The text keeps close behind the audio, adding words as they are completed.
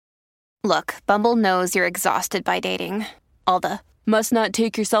Look, Bumble knows you're exhausted by dating. All the must not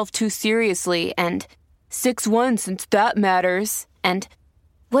take yourself too seriously and 6'1" since that matters. And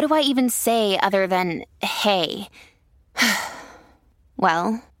what do I even say other than hey?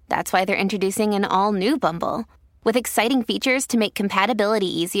 Well, that's why they're introducing an all-new Bumble with exciting features to make compatibility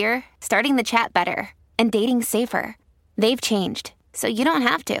easier, starting the chat better, and dating safer. They've changed, so you don't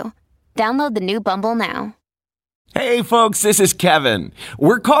have to. Download the new Bumble now. Hey folks, this is Kevin.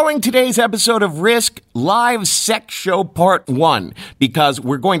 We're calling today's episode of Risk Live Sex Show Part 1 because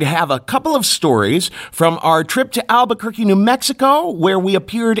we're going to have a couple of stories from our trip to Albuquerque, New Mexico, where we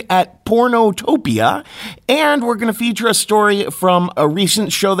appeared at Pornotopia, and we're going to feature a story from a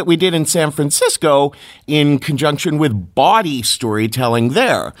recent show that we did in San Francisco in conjunction with Body Storytelling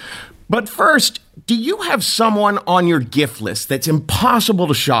there. But first, do you have someone on your gift list that's impossible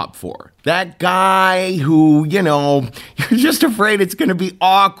to shop for? That guy who, you're just afraid it's going to be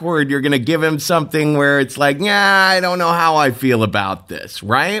awkward. You're going to give him something where it's like, I don't know how I feel about this,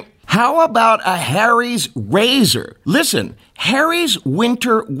 right? How about a Harry's razor? Listen, Harry's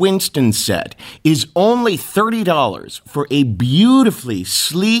Winter Winston set is only $30 for a beautifully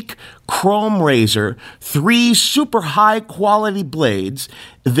sleek chrome razor, 3 super high quality blades,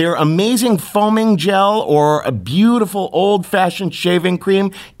 their amazing foaming gel, or a beautiful old-fashioned shaving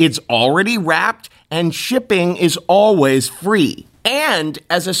cream. It's already wrapped and shipping is always free. And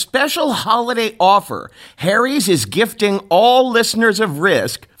as a special holiday offer, Harry's is gifting all listeners of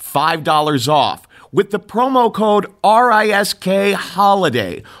Risk $5 off with the promo code RISK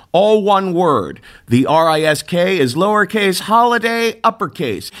Holiday, all one word. The RISK is lowercase, holiday,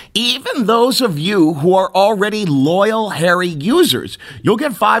 uppercase. Even those of you who are already loyal Harry users, you'll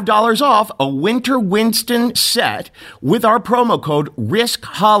get $5 off a Winter Winston set with our promo code RISK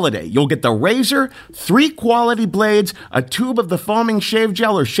Holiday. You'll get the razor, 3 quality blades, a tube of the foaming shave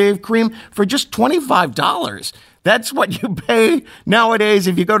gel or shave cream for just $25. That's what you pay nowadays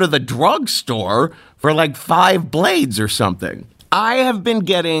if you go to the drugstore for like 5 blades or something. I have been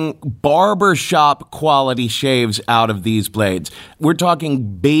getting barbershop quality shaves out of these blades. We're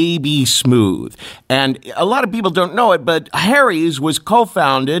talking baby smooth. And a lot of people don't know it, but Harry's was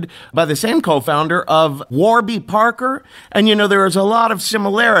co-founded by the same co-founder of Warby Parker. And there is a lot of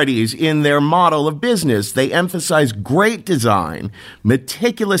similarities in their model of business. They emphasize great design,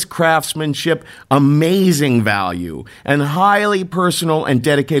 meticulous craftsmanship, amazing value, and highly personal and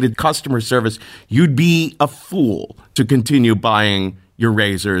dedicated customer service. You'd be a fool to continue buying your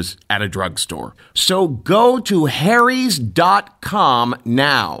razors at a drugstore. So go to harrys.com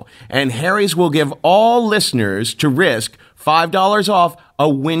now, and Harry's will give all listeners to Risk $5 off a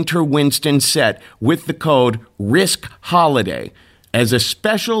Winter Winston set with the code RISK Holiday. As a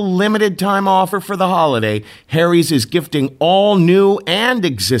special limited time offer for the holiday, Harry's is gifting all new and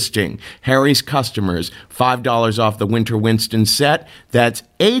existing Harry's customers $5 off the Winter Winston set. That's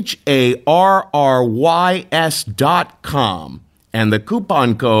HARRYS.com. And the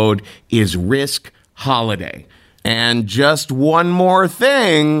coupon code is RISK Holiday. And just one more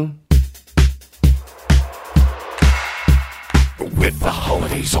thing. With the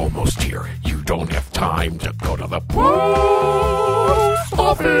holidays almost here, you don't have time to go to the post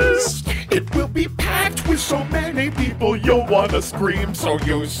office. It will be packed with so many people you'll want to scream, so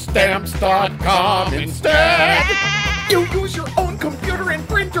use Stamps.com instead. You use your own computer and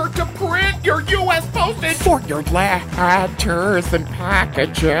printer to print your U.S. postage for your letters and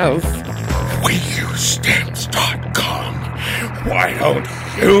packages. We use Stamps.com. Why don't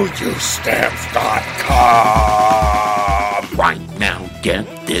you use Stamps.com? Right now, get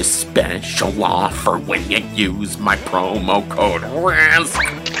this special offer when you use my promo code RISK.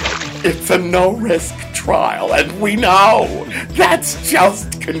 It's a no-risk trial, and we know that's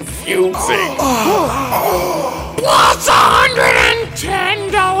just confusing. Plus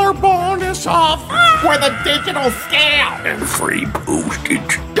 $110 bonus off with a digital scale and free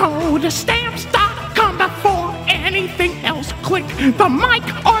postage. Go to Stamps.com before anything else. Click the mic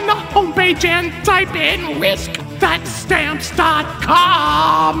on the homepage and type in RISK. That's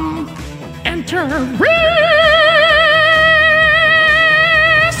Stamps.com. Enter RISK.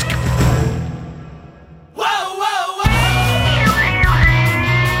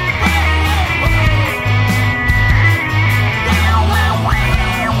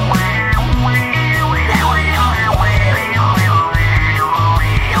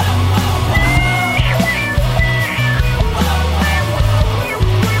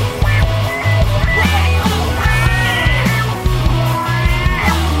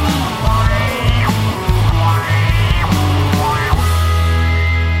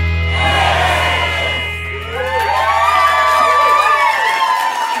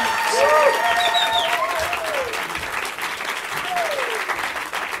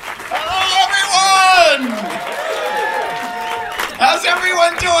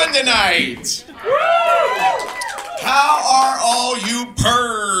 on tonight? How are all you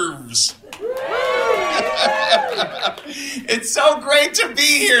pervs? It's so great to be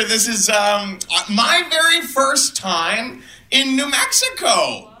here. This is my very first time in New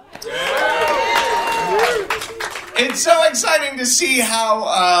Mexico. It's so exciting to see how,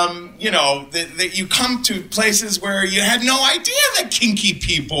 that you come to places where you had no idea that kinky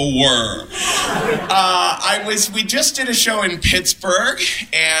people were. We just did a show in Pittsburgh,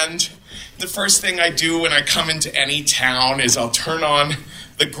 and the first thing I do when I come into any town is I'll turn on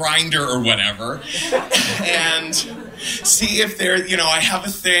the Grindr or whatever and see if there, I have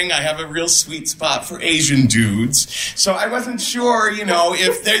I have a real sweet spot for Asian dudes. So I wasn't sure,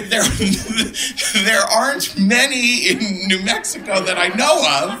 if there aren't many in New Mexico that I know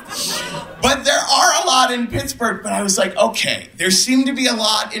of, but there are a lot in Pittsburgh. But I was like, okay, there seem to be a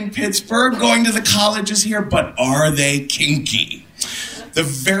lot in Pittsburgh going to the colleges here, but are they kinky? The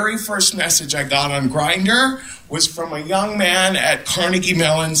very first message I got on Grindr was from a young man at Carnegie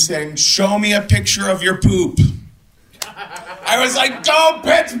Mellon saying, "Show me a picture of your poop." I was like, go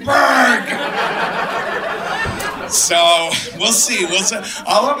Pittsburgh! So, we'll see.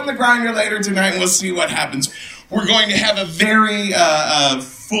 I'll open the Grindr later tonight and we'll see what happens. We're going to have a very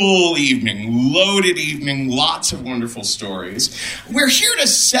full evening, loaded evening, lots of wonderful stories. We're here to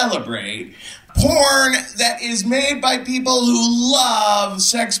celebrate porn that is made by people who love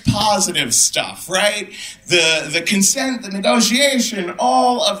sex-positive stuff, right? The consent, the negotiation,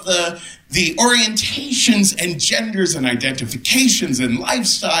 all of the orientations and genders and identifications and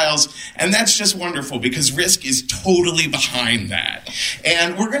lifestyles, and that's just wonderful because Risk is totally behind that.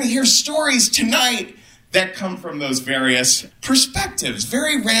 And we're going to hear stories tonight that come from those various perspectives,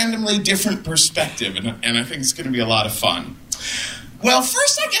 very randomly different perspective, and I think it's going to be a lot of fun. Well,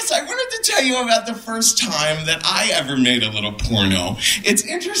 first, I guess I wanted to tell you about the first time that I ever made a little porno. It's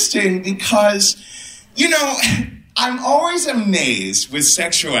interesting because, I'm always amazed with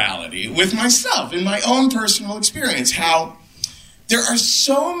sexuality, with myself, in my own personal experience, how there are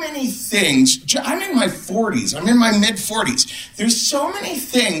so many things. I'm in my 40s. I'm in my mid-40s. There's so many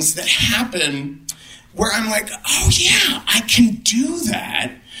things that happen where I'm like, oh, yeah, I can do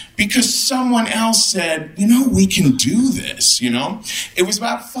that. Because someone else said, we can do this, It was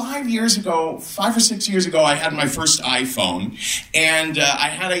about 5 or 6 years ago, I had my first iPhone, and I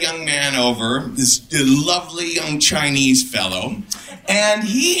had a young man over, this lovely young Chinese fellow, and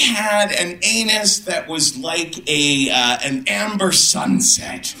he had an anus that was like an amber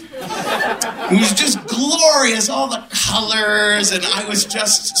sunset. It was just glorious, all the colors, and I was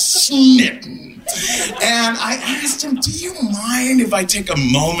just smitten. And I asked him, do you mind if I take a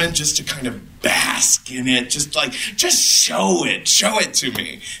moment just to kind of bask in it? Just show it to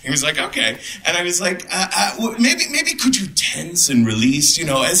me. He was like, okay. And I was like, maybe could you tense and release,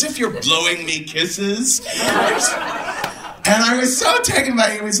 as if you're blowing me kisses? And I was so taken by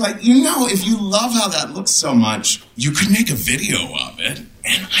it. He was like, if you love how that looks so much, you could make a video of it.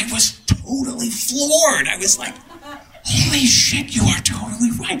 And I was totally floored. I was like, holy shit, you are totally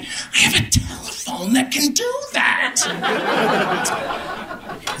right. I have a telephone that can do that.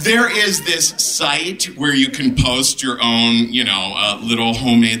 There is this site where you can post your own, little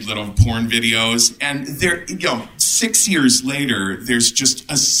homemade little porn videos. And there, 6 years later, there's just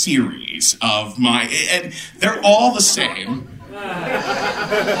a series of and they're all the same.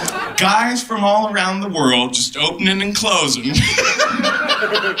 Guys from all around the world just opening and closing. And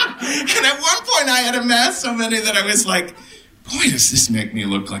at one point I had amassed so many that I was like, boy, does this make me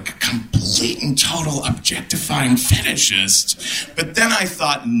look like a complete and total objectifying fetishist. But then I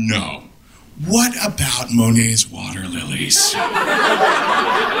thought, no. What about Monet's water lilies?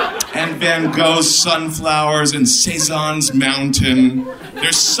 And Van Gogh's sunflowers and Cézanne's mountain.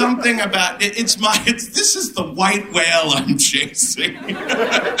 There's something about it. This is the white whale I'm chasing.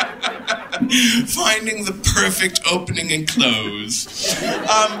 Finding the perfect opening and close.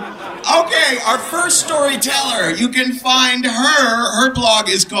 Okay, our first storyteller. You can find her. Her blog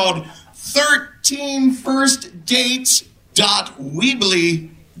is called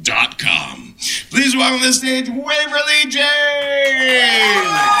 13firstdates.weebly.com. Please welcome to the stage, Waverly Jane!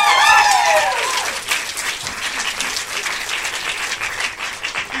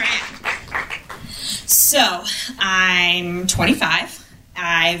 So, I'm 25.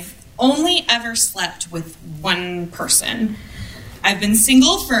 I've only ever slept with one person. I've been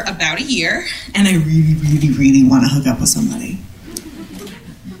single for about a year, and I really, really, really want to hook up with somebody.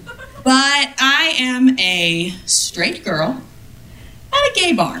 But I am a straight girl at a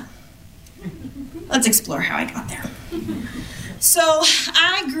gay bar. Let's explore how I got there. So,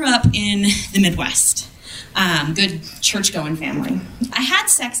 I grew up in the Midwest. good church-going family. I had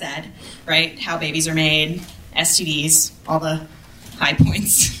sex ed, right? How babies are made, STDs, all the high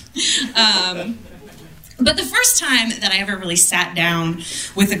points. But the first time that I ever really sat down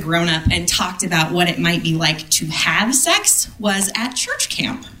with a grown-up and talked about what it might be like to have sex was at church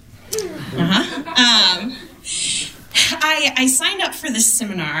camp. I signed up for this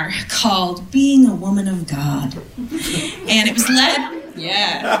seminar called Being a Woman of God. And it was led...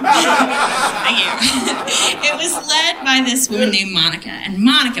 Yeah. Thank you. It was led by this woman named Monica, and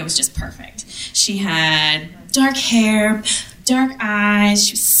Monica was just perfect. She had dark hair, dark eyes,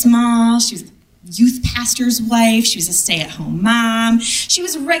 she was small, she was a youth pastor's wife, she was a stay-at-home mom. She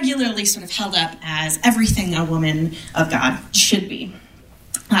was regularly sort of held up as everything a woman of God should be.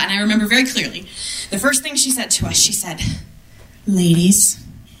 And I remember very clearly, the first thing she said to us, she said, ladies,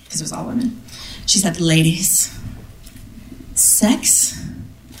 because it was all women, she said, ladies, sex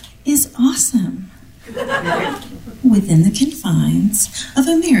is awesome within the confines of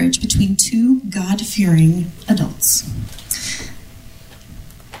a marriage between two God-fearing adults.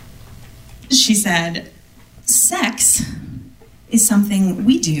 She said, sex is something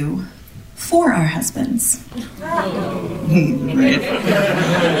we do for our husbands. Right.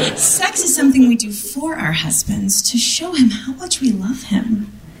 Sex is something we do for our husbands to show him how much we love him.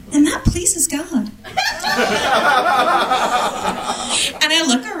 And that pleases God. And I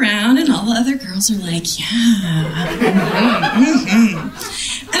look around and all the other girls are like, yeah.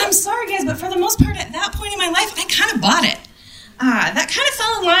 And I'm sorry, guys, but for the most part, at that point in my life, I kind of bought it. That kind of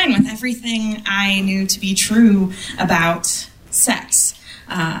fell in line with everything I knew to be true about sex.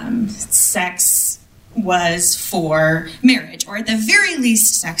 Sex was for marriage, or at the very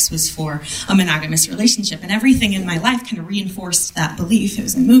least, sex was for a monogamous relationship, and everything in my life kind of reinforced that belief. It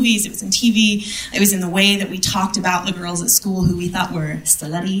was in movies, it was in TV, it was in the way that we talked about the girls at school who we thought were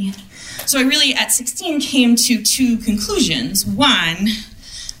slutty. So I really, at 16, came to two conclusions. One,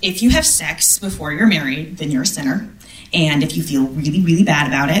 if you have sex before you're married, then you're a sinner, and if you feel really, really bad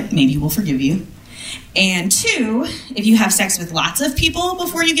about it, maybe we'll forgive you. And two, if you have sex with lots of people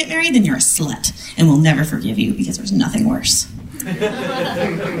before you get married, then you're a slut, and we'll never forgive you because there's nothing worse.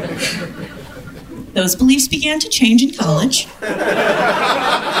 Those beliefs began to change in college, where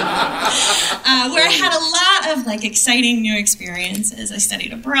I had a lot of exciting new experiences. I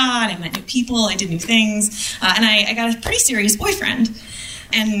studied abroad, I met new people, I did new things, and I got a pretty serious boyfriend.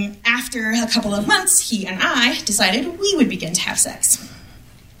 And after a couple of months, he and I decided we would begin to have sex.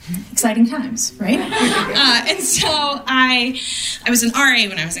 Exciting times, right? And so I was an RA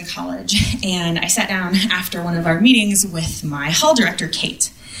when I was in college, and I sat down after one of our meetings with my hall director,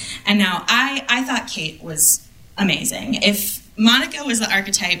 Kate. And now I thought Kate was amazing. If Monica was the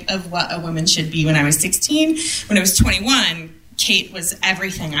archetype of what a woman should be when I was 16, when I was 21, Kate was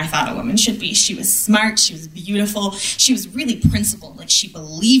everything I thought a woman should be. She was smart, she was beautiful, she was really principled, she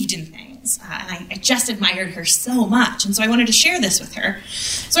believed in things. And I just admired her so much, and so I wanted to share this with her.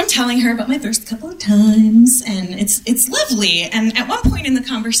 So I'm telling her about my first couple of times, and it's lovely. And at one point in the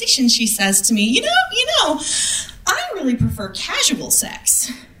conversation, she says to me, you know, I really prefer casual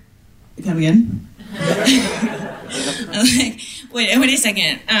sex. Come again? I'm like, wait a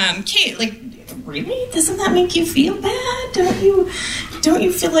second. Kate, really? Doesn't that make you feel bad? Don't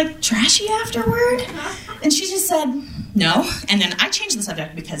you feel trashy afterward? And she just said, no. And then I changed the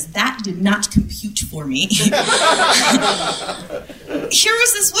subject because that did not compute for me. Here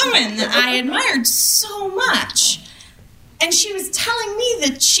was this woman that I admired so much, and she was telling me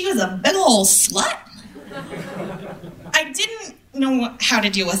that she was a big old slut. I didn't know how to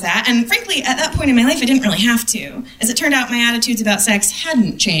deal with that, and frankly, at that point in my life, I didn't really have to. As it turned out, my attitudes about sex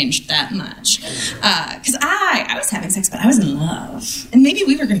hadn't changed that much. Because I was having sex, but I was in love, and maybe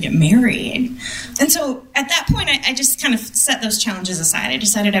we were going to get married. And so at that point, I just kind of set those challenges aside. I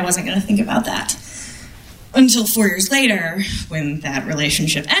decided I wasn't going to think about that. Until 4 years later, when that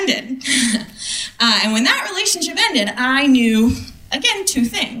relationship ended. And when that relationship ended, I knew, again, two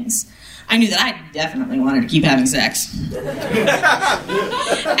things. I knew that I definitely wanted to keep having sex. And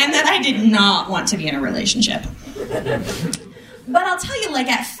that I did not want to be in a relationship. But I'll tell you,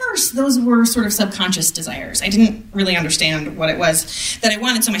 at first, those were sort of subconscious desires. I didn't really understand what it was that I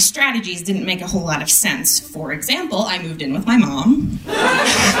wanted, so my strategies didn't make a whole lot of sense. For example, I moved in with my mom.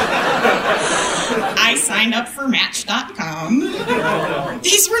 I signed up for Match.com.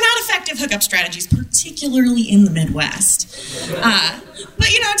 These were not effective hookup strategies, particularly in the Midwest. But,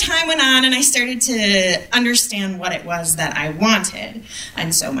 time went on, and I started to understand what it was that I wanted.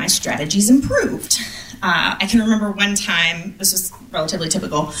 And so my strategies improved. I can remember one time, this was relatively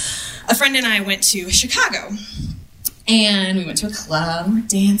typical, a friend and I went to Chicago. And we went to a club, we're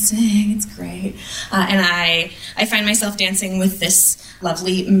dancing, it's great. And I find myself dancing with this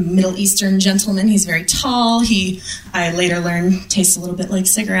lovely Middle Eastern gentleman. He's very tall. I later learned, tastes a little bit like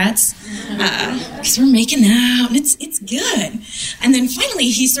cigarettes. Because we're making out, and it's good. And then finally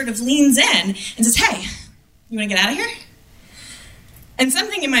he sort of leans in and says, hey, you want to get out of here? And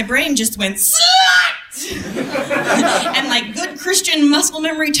something in my brain just went, and like good Christian muscle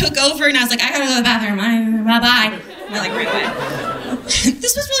memory took over, and I was like, I gotta go to the bathroom, bye-bye. And I like right away.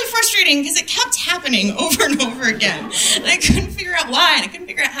 This was really frustrating because it kept happening over and over again. And I couldn't figure out why, and I couldn't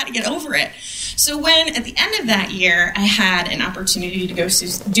figure out how to get over it. So when, at the end of that year, I had an opportunity to go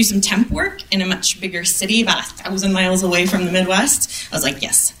do some temp work in a much bigger city, about 1,000 miles away from the Midwest, I was like,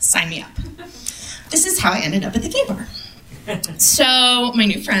 yes, sign me up. This is how I ended up at the gay bar. So my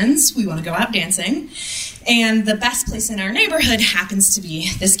new friends, we want to go out dancing, and the best place in our neighborhood happens to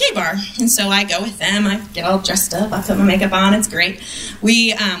be this gay bar. And so I go with them, I get all dressed up, I put my makeup on, it's great.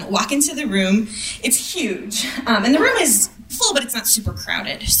 We walk into the room, it's huge, and the room is full, but it's not super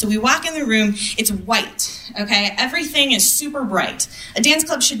crowded. So we walk in the room, it's white, okay? Everything is super bright. A dance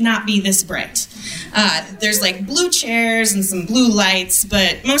club should not be this bright. There's like blue chairs and some blue lights,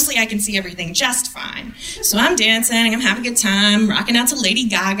 but mostly I can see everything just fine. So I'm dancing, I'm having a good time, rocking out to Lady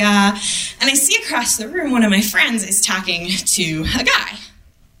Gaga, and I see across the room one of my friends is talking to a guy.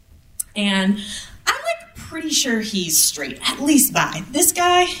 And I'm like pretty sure he's straight, at least bi. This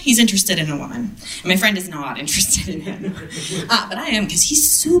guy, he's interested in a woman. And my friend is not interested in him. But I am, because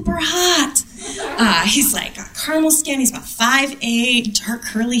he's super hot. He's like got caramel skin, he's about 5'8", dark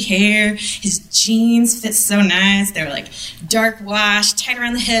curly hair. His jeans fit so nice. They were like dark wash, tight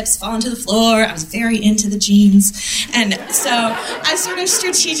around the hips, falling to the floor. I was very into the jeans. And so I sort of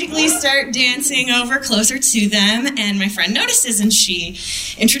strategically start dancing over closer to them, and my friend notices and she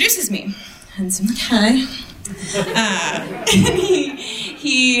introduces me. And so I'm like, hi. And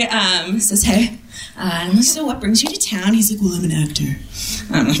he says, hey. And I'm like, so what brings you to town? He's like, well, I'm an actor.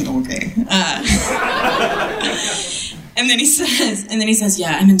 I'm like, okay. And then he says,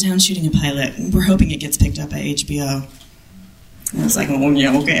 yeah, I'm in town shooting a pilot. We're hoping it gets picked up by HBO. And I was like, oh,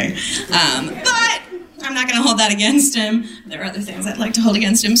 yeah, okay. But I'm not going to hold that against him. There are other things I'd like to hold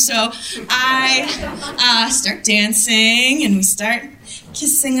against him. So I start dancing, and we start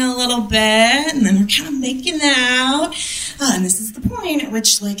kissing a little bit, and then we're kind of making out. And this is the point at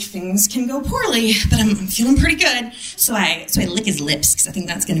which, like, things can go poorly, but I'm feeling pretty good. So I lick his lips, because I think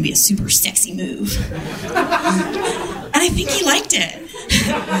that's going to be a super sexy move. And I think he liked it.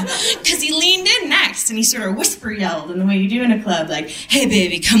 Because he leaned in next, and he sort of whisper yelled in the way you do in a club, like, hey,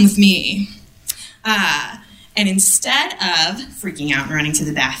 baby, come with me. And instead of freaking out and running to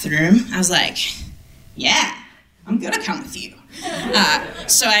the bathroom, I was like, yeah, I'm going to come with you.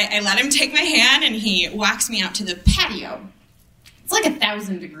 So I let him take my hand, and he walks me out to the patio. It's like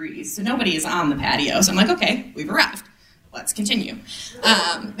 1,000 degrees, so nobody is on the patio. So I'm like, okay, we've arrived. Let's continue.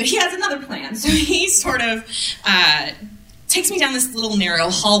 But he has another plan. So he sort of takes me down this little narrow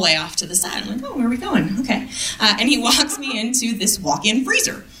hallway off to the side. I'm like, oh, where are we going? Okay. And he walks me into this walk-in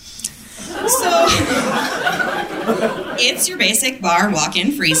freezer. So it's your basic bar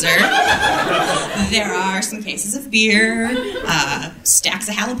walk-in freezer. There are some cases of beer, stacks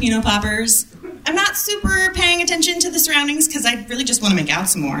of jalapeno poppers. I'm not super paying attention to the surroundings because I really just want to make out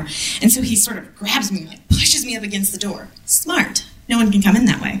some more. And so he sort of grabs me, like pushes me up against the door. Smart. No one can come in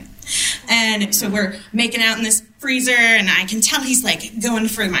that way. And so we're making out in this freezer, and I can tell he's like going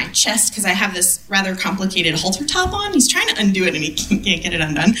for my chest because I have this rather complicated halter top on. He's trying to undo it, and he can't get it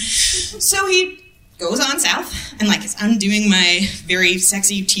undone. So he goes on south and like is undoing my very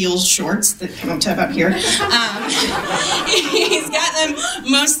sexy teal shorts that come up to about here. He's got them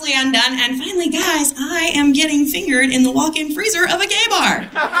mostly undone, and finally, guys, I am getting fingered in the walk-in freezer of a gay bar.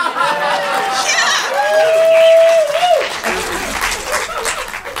 Yeah.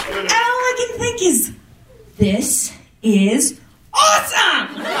 And all I can think is, this is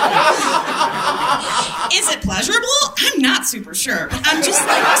awesome! Is it pleasurable? I'm not super sure, but I'm just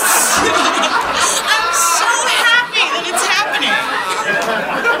like, I'm so happy that it's happening.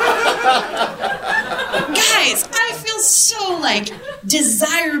 Guys, I feel so like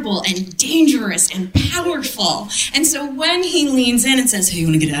desirable and dangerous and powerful. And so when he leans in and says, hey, you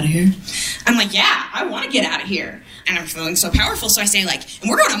want to get out of here? I'm like, yeah, I want to get out of here. And I'm feeling so powerful, so I say, like, and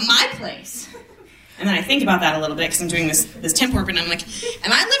we're going to my place. And then I think about that a little bit because I'm doing this temp work, and I'm like,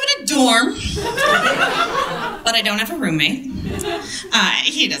 and I live in a dorm, but I don't have a roommate.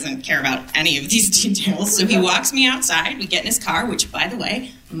 He doesn't care about any of these details, so he walks me outside. We get in his car, which, by the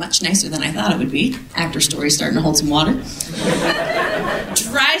way, much nicer than I thought it would be. Actor story starting to hold some water.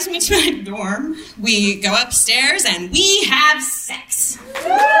 drives me to my dorm. We go upstairs and we have sex.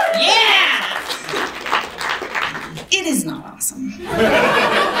 Yeah! It is not awesome.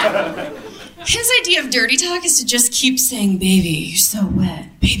 His idea of dirty talk is to just keep saying, baby, you're so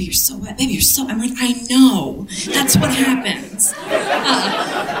wet. Baby, you're so wet. Baby, you're so... I'm like, I know. That's what happens.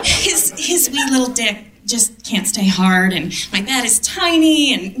 His wee little dick just can't stay hard, and my bed is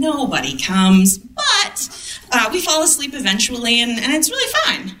tiny, and nobody comes. But we fall asleep eventually, and it's really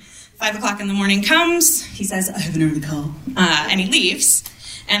fine. 5 o'clock in the morning comes. He says, I have an early call. And he leaves.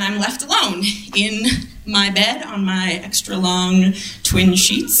 And I'm left alone in my bed on my extra long twin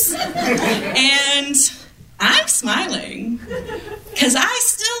sheets. And I'm smiling because I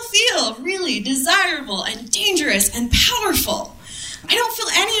still feel really desirable and dangerous and powerful. I don't feel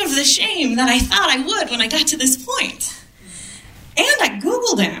any of the shame that I thought I would when I got to this point. And I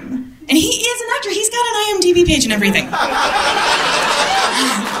Googled him, and he is an actor. He's got an IMDb page and everything.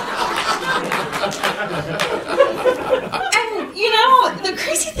 The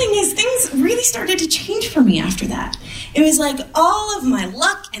crazy thing is things really started to change for me after that. It was like all of my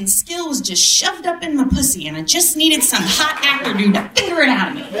luck and skill was just shoved up in my pussy, and I just needed some hot actor dude to finger it out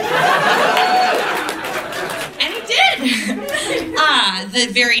of me. And he did. The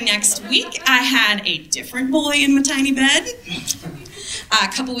very next week, I had a different boy in my tiny bed. A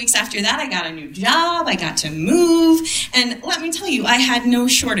couple weeks after that, I got a new job, I got to move, and let me tell you, I had no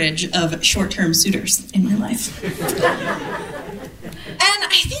shortage of short-term suitors in my life. And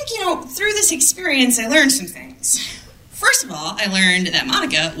I think, through this experience, I learned some things. First of all, I learned that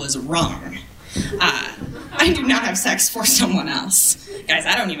Monica was wrong. I do not have sex for someone else. Guys,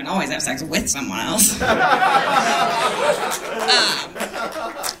 I don't even always have sex with someone else.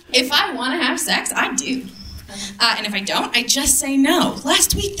 If I want to have sex, I do. And if I don't, I just say no.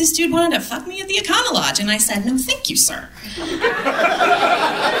 Last week, this dude wanted to fuck me at the Econo Lodge, and I said, no, thank you, sir.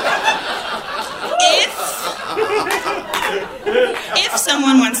 If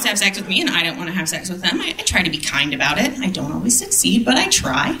someone wants to have sex with me and I don't want to have sex with them, I try to be kind about it. I don't always succeed, but I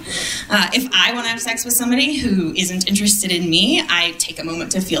try. If I want to have sex with somebody who isn't interested in me, I take a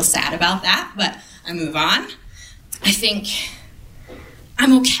moment to feel sad about that, but I move on. I think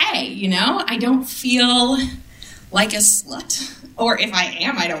I'm okay, I don't feel like a slut. Or if I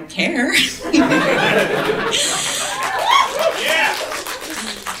am, I don't care. Yeah.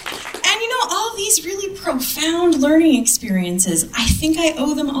 And all these really profound learning experiences, I think I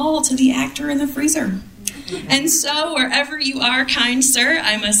owe them all to the actor in the freezer. And so, wherever you are, kind sir,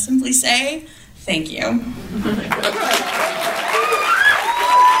 I must simply say, thank you.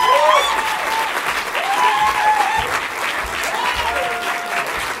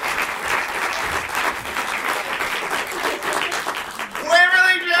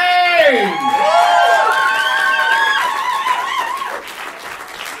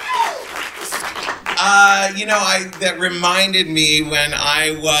 That reminded me when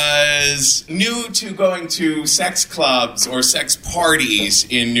I was new to going to sex clubs or sex parties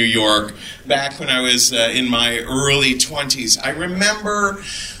in New York back when I was in my early 20s. I remember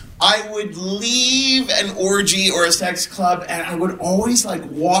I would leave an orgy or a sex club and I would always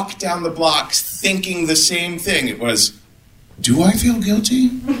walk down the blocks thinking the same thing. It was, do I feel guilty?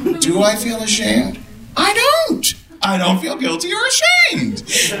 Do I feel ashamed? I don't. I don't feel guilty or ashamed.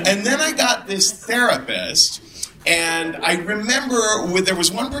 And then I got this therapist, and I remember there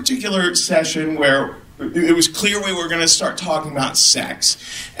was one particular session where it was clear we were going to start talking about sex.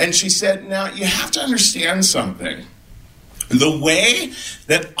 And she said, now, you have to understand something. The way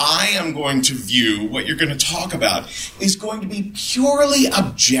that I am going to view what you're going to talk about is going to be purely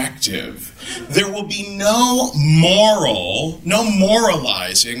objective. There will be no moralizing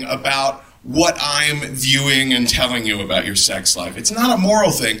about what I'm viewing and telling you about your sex life. It's not a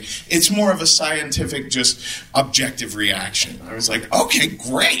moral thing. It's more of a scientific, just objective reaction. I was like, okay,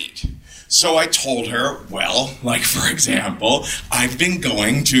 great. So I told her, for example, I've been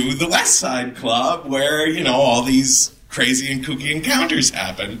going to the West Side Club where, all these crazy and kooky encounters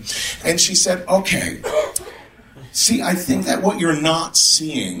happen. And she said, okay, see, I think that what you're not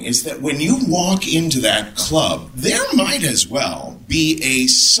seeing is that when you walk into that club, there might as well be a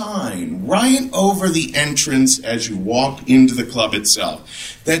sign right over the entrance as you walk into the club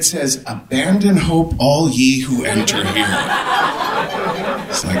itself that says, abandon hope all ye who enter here.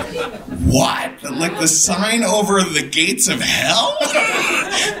 It's like, what? Like the sign over the gates of hell?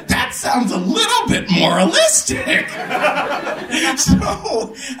 That sounds a little bit moralistic.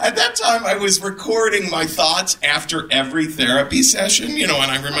 So at that time, I was recording my thoughts after every therapy session, and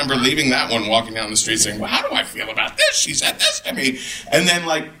I remember leaving that one, walking down the street saying, well, how do I feel about this? She said this to me. And then,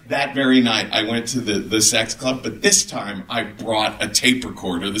 that very night, I went to the sex club, but this time I brought a tape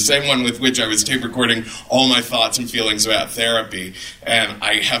recorder, the same one with which I was tape recording all my thoughts and feelings about therapy. And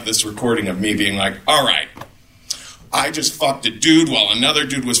I have this recording of me being like, all right, I just fucked a dude while another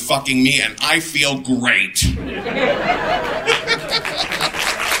dude was fucking me, and I feel great.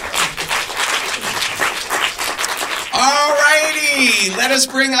 Alrighty, let us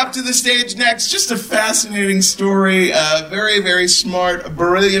bring up to the stage next just a fascinating story. A very, very smart,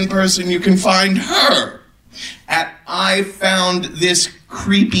 brilliant person. You can find her at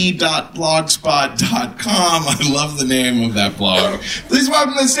ifoundthiscreepy.blogspot.com. I love the name of that blog. Please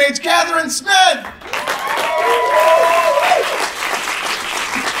welcome to the stage, Catherine Smith.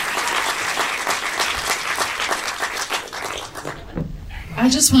 I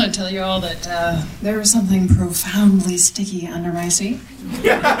just want to tell you all that there was something profoundly sticky under my seat.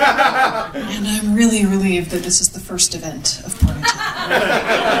 And I'm really relieved that this is the first event of Part 2.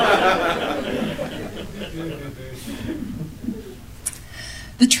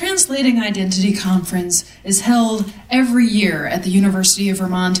 The Translating Identity Conference is held every year at the University of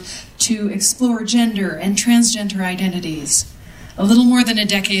Vermont to explore gender and transgender identities. A little more than a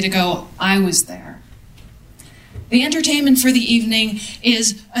decade ago, I was there. The entertainment for the evening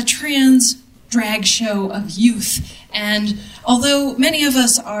is a trans drag show of youth, and although many of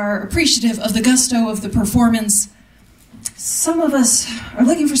us are appreciative of the gusto of the performance, some of us are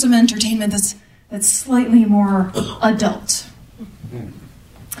looking for some entertainment that's slightly more adult.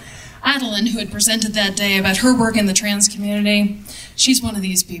 Adeline, who had presented that day about her work in the trans community, she's one of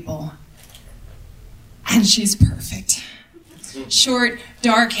these people. And she's perfect. Short,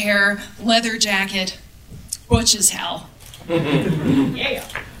 dark hair, leather jacket, butch as hell. Yeah.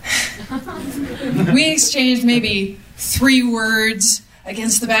 We exchanged maybe 3 words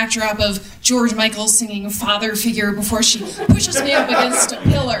against the backdrop of George Michael singing Father Figure before she pushes me up against a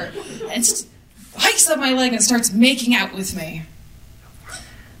pillar and hikes up my leg and starts making out with me.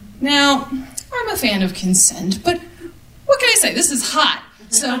 Now, I'm a fan of consent, but what can I say? This is hot.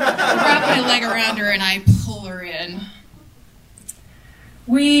 So I wrap my leg around her and I pull her in.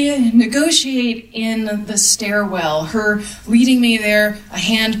 We negotiate in the stairwell, her leading me there, a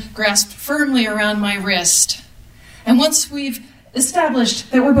hand grasped firmly around my wrist. And once we've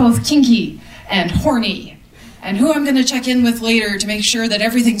established that we're both kinky and horny, and who I'm going to check in with later to make sure that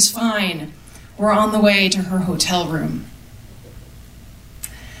everything's fine, we're on the way to her hotel room.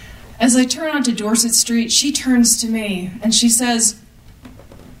 As I turn onto Dorset Street, she turns to me and she says,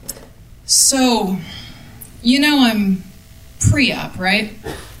 "So, I'm pre-op, right?"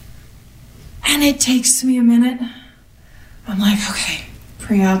 And it takes me a minute. I'm like, okay,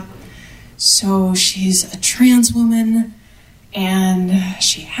 pre-op. So she's a trans woman and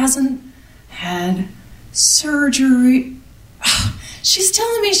she hasn't had surgery. She's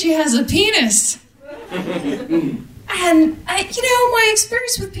telling me she has a penis. And, my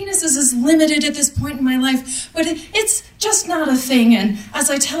experience with penises is limited at this point in my life, but it's just not a thing. And as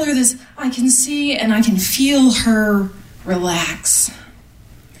I tell her this, I can see and I can feel her relax.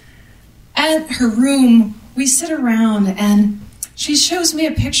 At her room, we sit around and she shows me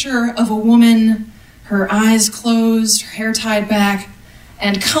a picture of a woman, her eyes closed, her hair tied back,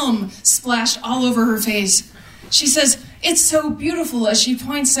 and cum splashed all over her face. She says, "It's so beautiful," as she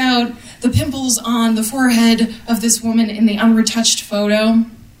points out the pimples on the forehead of this woman in the unretouched photo.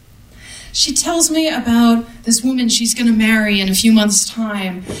 She tells me about this woman she's going to marry in a few months'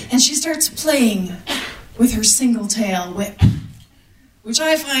 time, and she starts playing with her single tail whip, which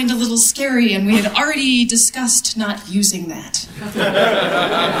I find a little scary, and we had already discussed not using that.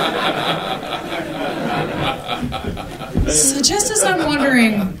 So just as I'm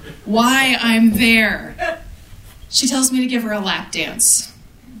wondering why I'm there, she tells me to give her a lap dance.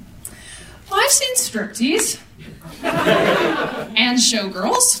 Well, I've seen striptease and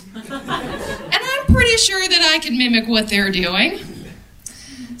showgirls, and I'm pretty sure that I can mimic what they're doing.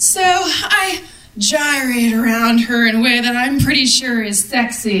 So I gyrate around her in a way that I'm pretty sure is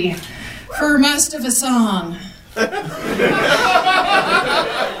sexy for most of a song.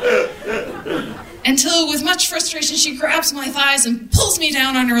 Until, with much frustration, she grabs my thighs and pulls me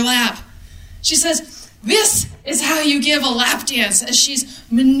down on her lap. She says, "This is how you give a lap dance," as she's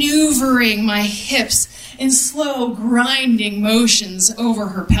maneuvering my hips in slow, grinding motions over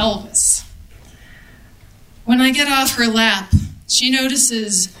her pelvis. When I get off her lap, she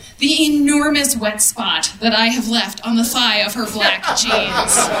notices the enormous wet spot that I have left on the thigh of her black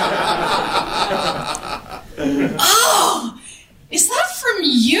jeans. "Oh, Is that from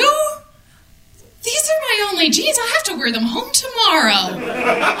you? These are my only jeans. I have to wear them home tomorrow.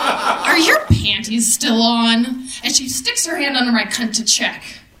 Are your panties still on? And she sticks her hand under my cunt to check.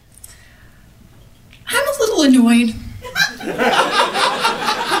 I'm a little annoyed. I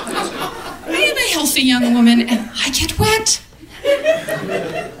am a healthy young woman, and I get wet.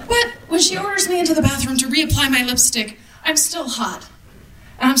 But when she orders me into the bathroom to reapply my lipstick, I'm still hot.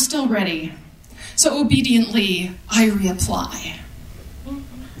 And I'm still ready. So obediently, I reapply.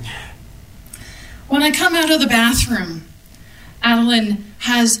 When I come out of the bathroom, Adeline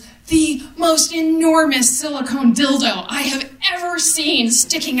has the most enormous silicone dildo I have ever seen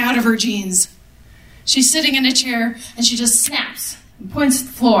sticking out of her jeans. She's sitting in a chair, and she just snaps and points at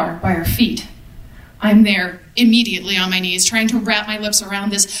the floor by her feet. I'm there immediately on my knees, trying to wrap my lips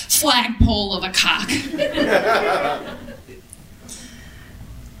around this flagpole of a cock.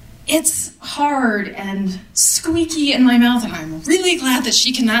 It's hard and squeaky in my mouth, and I'm really glad that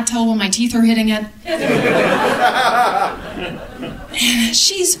she cannot tell when my teeth are hitting it. And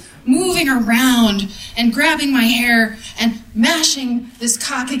she's moving around and grabbing my hair and mashing this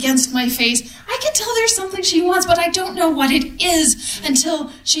cock against my face. I can tell there's something she wants, but I don't know what it is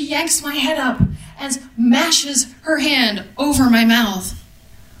until she yanks my head up and mashes her hand over my mouth.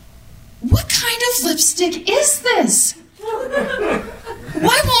 What kind of lipstick is this?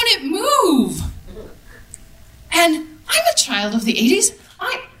 Why won't it move? And I'm a child of the 80s.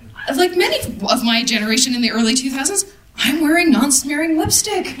 Like many of my generation in the early 2000s, I'm wearing non-smearing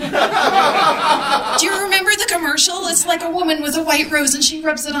lipstick. Do you remember the commercial? It's like a woman with a white rose and she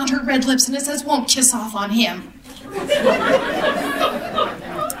rubs it on her red lips and it says, "Won't kiss off on him."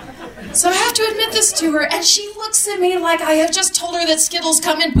 So I have to admit this to her, and she looks at me like I have just told her that Skittles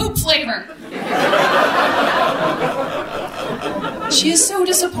come in poop flavor. She is so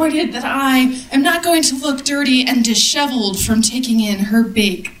disappointed that I am not going to look dirty and disheveled from taking in her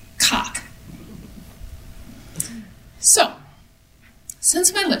big cock. So,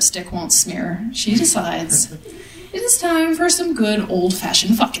 since my lipstick won't smear, she decides it is time for some good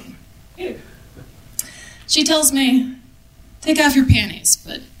old-fashioned fucking. She tells me, "Take off your panties,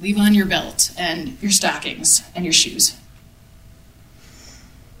 but leave on your belt and your stockings and your shoes."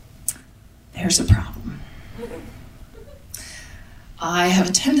 There's a problem. I have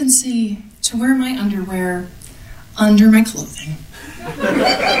a tendency to wear my underwear under my clothing.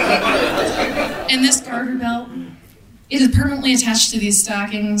 And this garter belt, it is permanently attached to these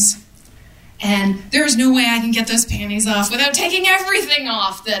stockings, and there is no way I can get those panties off without taking everything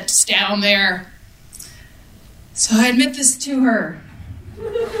off that's down there. So I admit this to her.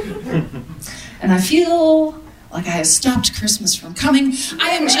 And I feel like I have stopped Christmas from coming.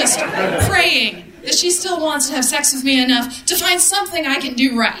 I am just praying that she still wants to have sex with me enough to find something I can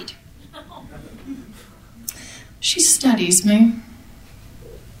do right. She studies me.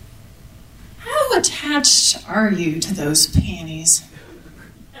 "How attached are you to those panties?"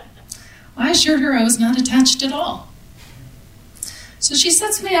 I assured her I was not attached at all. So she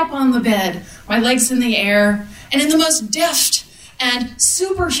sets me up on the bed, my legs in the air, and in the most deft and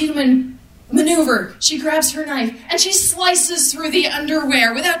superhuman maneuver, she grabs her knife and she slices through the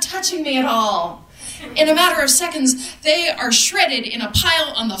underwear without touching me at all. In a matter of seconds, they are shredded in a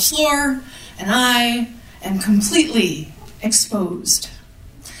pile on the floor, and I am completely exposed.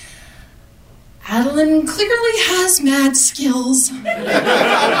 Adeline clearly has mad skills. And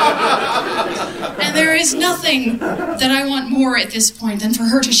there is nothing that I want more at this point than for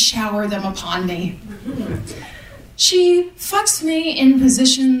her to shower them upon me. She fucks me in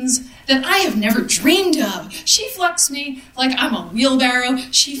positions that I have never dreamed of. She fucks me like I'm a wheelbarrow.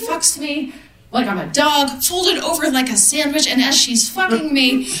 She fucks me like I'm a dog, folded over like a sandwich, and as she's fucking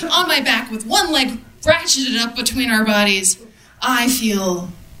me on my back with one leg ratcheted up between our bodies, I feel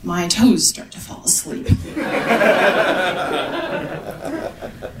my toes start to fall asleep.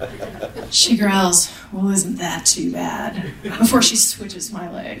 She growls, "Well, isn't that too bad?" before she switches my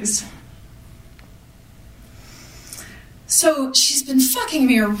legs. So she's been fucking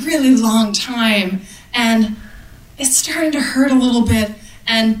me a really long time, and it's starting to hurt a little bit,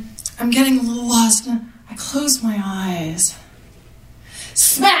 and I'm getting a little lost. I close my eyes.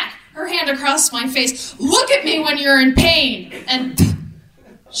 Smack! Her hand across my face. "Look at me when you're in pain!" And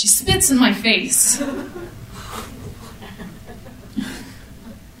she spits in my face.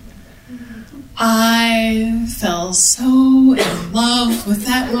 I fell so in love with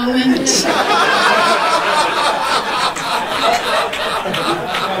that moment.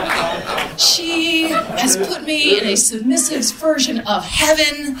 She has put me in a submissive version of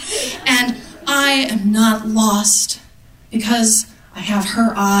heaven, and I am not lost because I have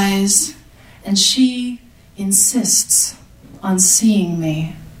her eyes, and she insists on seeing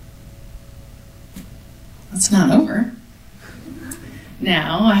me. It's not over.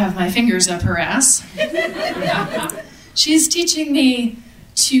 Now I have my fingers up her ass. She's teaching me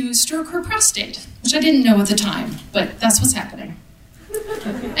to stroke her prostate, which I didn't know at the time, but that's what's happening.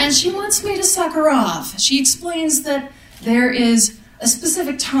 And she wants me to suck her off. She explains that there is a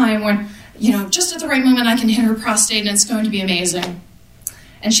specific time when, just at the right moment I can hit her prostate and it's going to be amazing.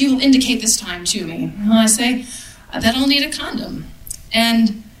 And she will indicate this time to me. And I say that I'll need a condom.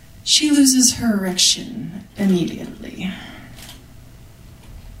 And she loses her erection immediately.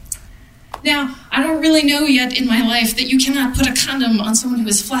 Now, I don't really know yet in my life that you cannot put a condom on someone who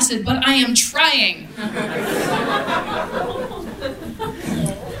is flaccid, but I am trying.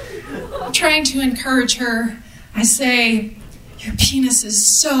 I'm trying to encourage her. I say, your penis is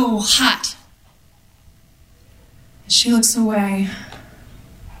so hot. And she looks away.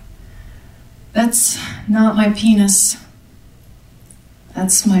 That's not my penis.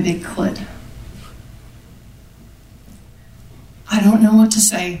 That's my big clit. I don't know what to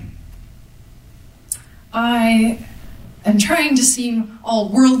say. I am trying to seem all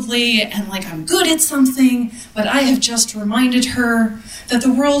worldly and like I'm good at something, but I have just reminded her that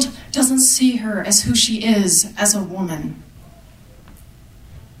the world doesn't see her as who she is as a woman.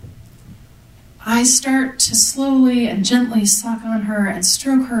 I start to slowly and gently suck on her and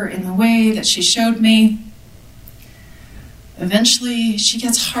stroke her in the way that she showed me. Eventually, she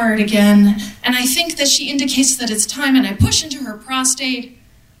gets hard again, and I think that she indicates that it's time, and I push into her prostate.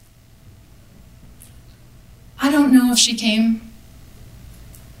 I don't know if she came.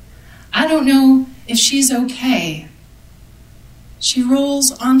 I don't know if she's okay. She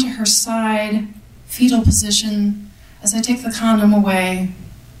rolls onto her side, fetal position, as I take the condom away,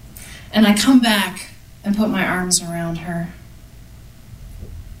 and I come back and put my arms around her.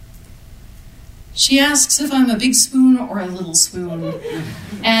 She asks if I'm a big spoon or a little spoon,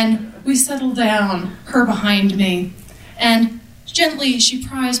 and we settle down, her behind me, and gently she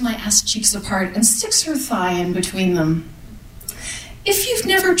pries my ass cheeks apart and sticks her thigh in between them. If you've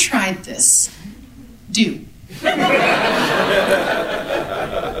never tried this, do.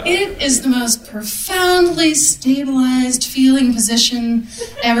 It is the most profoundly stabilized feeling position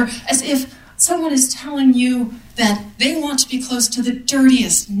ever, as if someone is telling you that they want to be close to the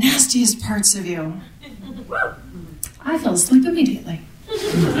dirtiest, nastiest parts of you. I fell asleep immediately.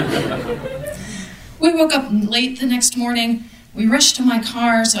 We woke up late the next morning. We rushed to my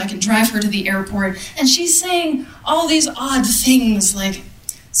car so I can drive her to the airport, and she's saying all these odd things like,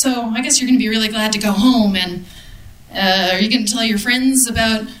 so I guess you're going to be really glad to go home, and are you going to tell your friends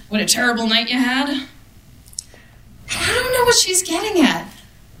about what a terrible night you had? I don't know what she's getting at.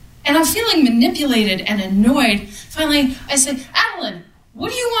 And I'm feeling manipulated and annoyed. Finally, I say, Adeline,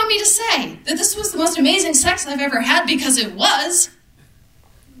 what do you want me to say? That this was the most amazing sex I've ever had because it was?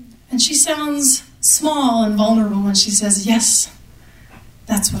 And she sounds small and vulnerable when she says, yes,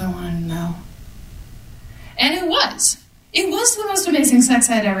 that's what I wanted to know. And it was. It was the most amazing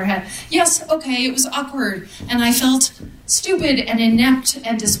sex I had ever had. Yes, okay, it was awkward, and I felt stupid and inept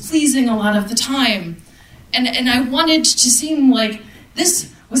and displeasing a lot of the time. And I wanted to seem like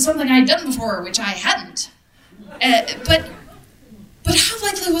this was something I'd done before, which I hadn't. But how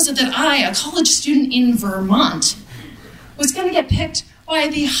likely was it that I, a college student in Vermont, was going to get picked by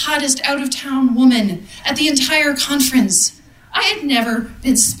the hottest out-of-town woman at the entire conference? I had never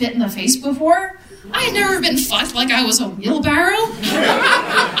been spit in the face before. I had never been fucked like I was a wheelbarrow.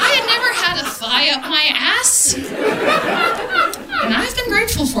 I had never had a thigh up my ass. And I've been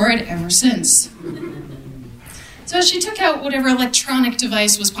grateful for it ever since. So she took out whatever electronic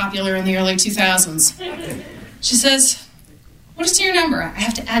device was popular in the early 2000s. She says, what is your number? I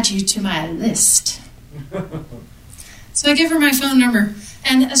have to add you to my list. So I give her my phone number,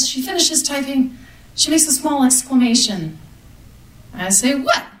 and as she finishes typing, she makes a small exclamation. I say,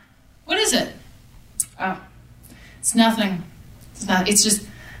 what? What is it? Oh, it's nothing. It's just,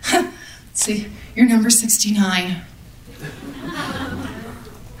 see, you're number 69.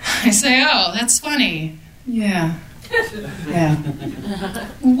 I say, oh, that's funny. Yeah.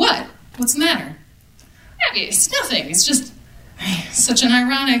 What? What's the matter? I mean, it's nothing. It's just such an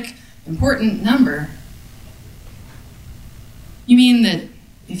ironic, important number. You mean that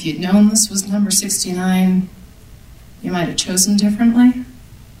if you'd known this was number 69, you might have chosen differently?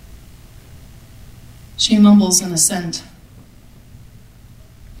 She mumbles an assent.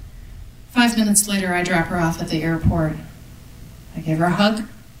 5 minutes later, I drop her off at the airport. I give her a hug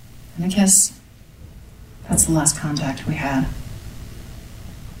and a kiss. That's the last contact we had.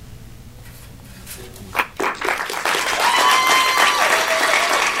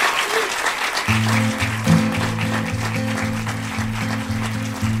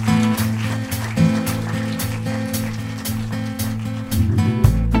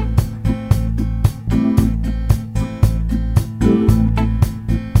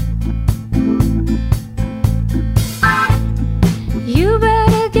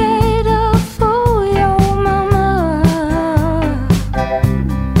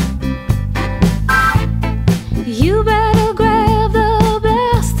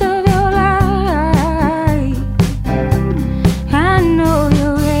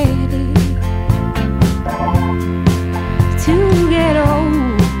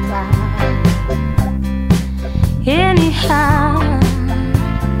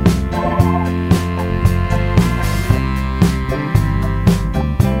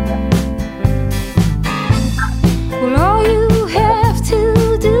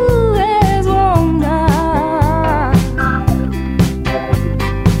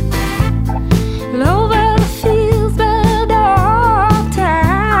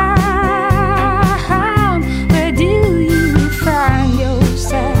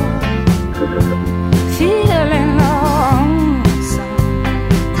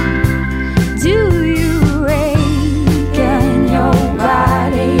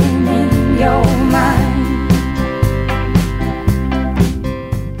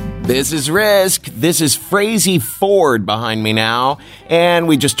 This is Risk. This is Frazee Ford behind me now. And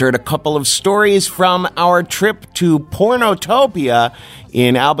we just heard a couple of stories from our trip to Pornotopia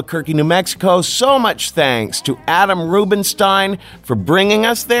in Albuquerque, New Mexico. So much thanks to Adam Rubenstein for bringing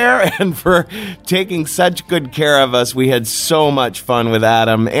us there and for taking such good care of us. We had so much fun with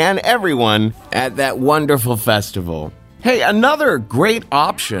Adam and everyone at that wonderful festival. Hey, another great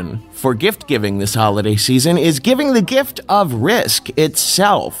option for gift giving this holiday season is giving the gift of Risk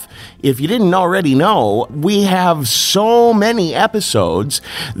itself. If you didn't already know, we have so many episodes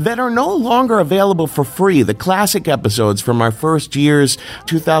that are no longer available for free. The classic episodes from our first years,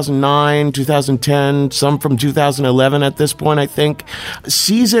 2009, 2010, some from 2011 at this point, I think.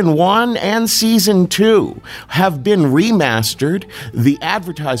 Season 1 and Season 2 have been remastered. The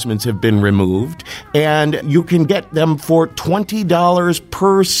advertisements have been removed, and you can get them for $20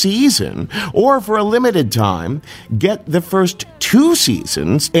 per season. Or for a limited time, get the first 2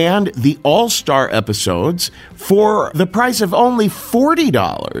 seasons and the all-star episodes for the price of only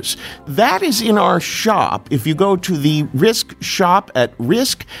 $40. That is in our shop. If you go to the Risk shop at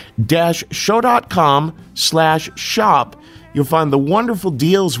risk-show.com/shop, you'll find the wonderful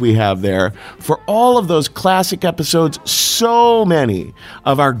deals we have there for all of those classic episodes. So many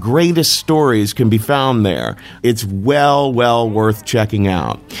of our greatest stories can be found there. It's well worth checking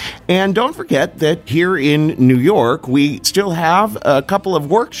out. And don't forget that here in New York, we still have a couple of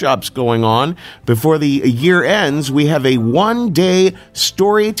workshops going on. Before the year ends, we have a 1-day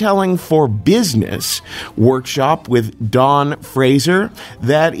storytelling for business workshop with Dawn Fraser.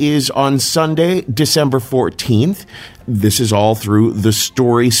 That is on Sunday, December 14th. This is all through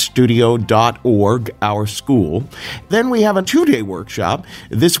thestorystudio.org, our school. Then we have a 2-day workshop.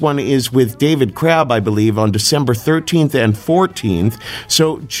 This one is with David Crabb, I believe, on December 13th and 14th.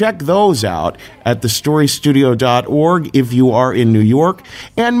 So check those out at thestorystudio.org if you are in New York.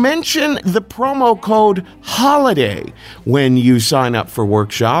 And mention the promo code HOLIDAY when you sign up for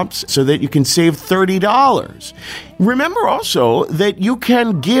workshops so that you can save $30. Remember also that you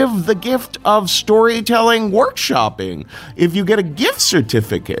can give the gift of storytelling workshopping if you get a gift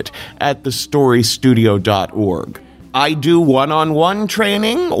certificate at thestorystudio.org. I do one-on-one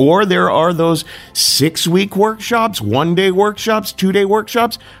training, or there are those 6-week workshops, 1-day workshops, 2-day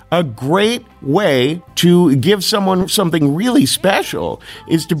workshops. A great way to give someone something really special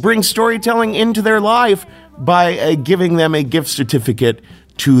is to bring storytelling into their life by giving them a gift certificate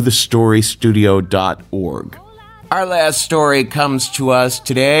to thestorystudio.org. Our last story comes to us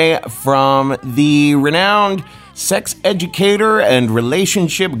today from the renowned sex educator and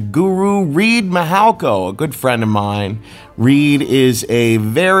relationship guru, Reid Mihalko, a good friend of mine. Reid is a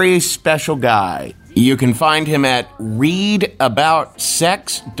very special guy. You can find him at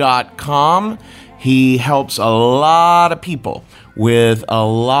readaboutsex.com. He helps a lot of people with a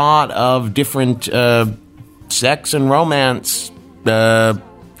lot of different sex and romance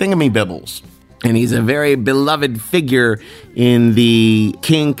thingamybibbles. And he's a very beloved figure in the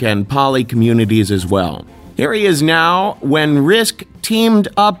kink and poly communities as well. Here he is now when Risk teamed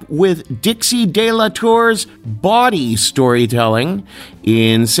up with Dixie De La Tour's Body Storytelling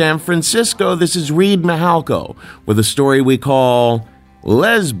in San Francisco. This is Reid Mihalko with a story we call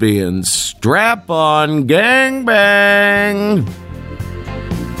Lesbian Strap-On Gangbang.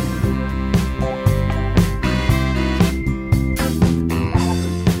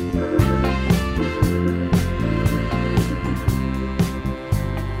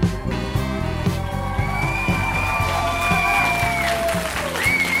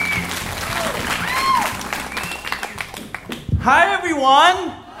 Hi,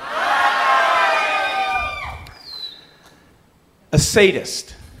 everyone. Hi. A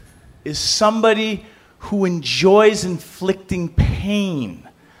sadist is somebody who enjoys inflicting pain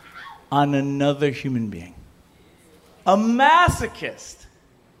on another human being. A masochist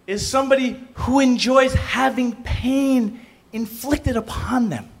is somebody who enjoys having pain inflicted upon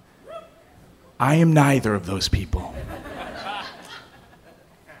them. I am neither of those people.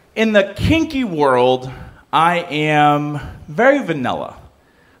 In the kinky world, I am very vanilla.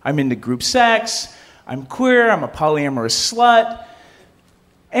 I'm into group sex, I'm queer, I'm a polyamorous slut.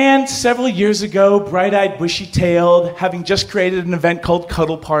 And several years ago, bright-eyed, bushy-tailed, having just created an event called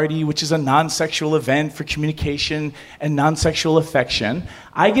Cuddle Party, which is a non-sexual event for communication and non-sexual affection,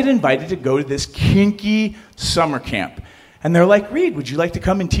 I get invited to go to this kinky summer camp. And they're like, Reid, would you like to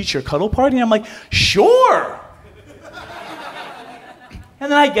come and teach your Cuddle Party? And I'm like, sure!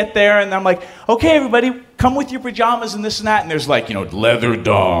 And then I get there, and I'm like, okay, everybody, come with your pajamas and this and that. And there's like, leather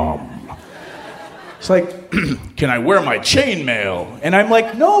dom. It's like, can I wear my chainmail? And I'm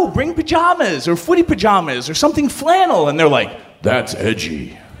like, no, bring pajamas or footy pajamas or something flannel. And they're like, that's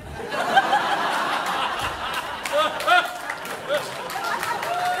edgy.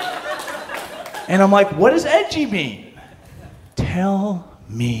 And I'm like, what does edgy mean? Tell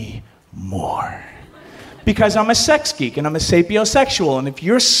me more. Because I'm a sex geek and I'm a sapiosexual, and if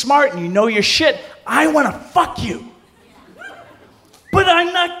you're smart and you know your shit, I want to fuck you. But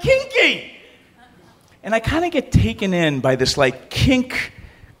I'm not kinky. And I kind of get taken in by this like kink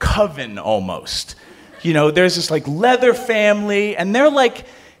coven almost. You know, there's this like leather family, and they're like,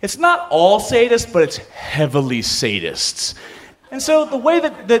 it's not all sadists, but it's heavily sadists. And so the way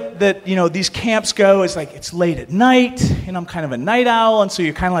that you know these camps go is like it's late at night, and I'm kind of a night owl, and so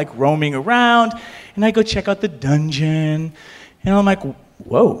you're kind of like roaming around, and I go check out the dungeon, and I'm like,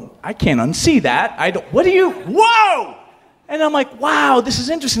 whoa, I can't unsee that. Whoa! And I'm like, wow, this is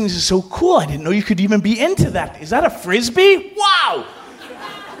interesting. This is so cool. I didn't know you could even be into that. Is that a Frisbee? Wow!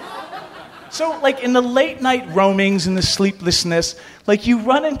 So, like, in the late-night roamings and the sleeplessness, like, you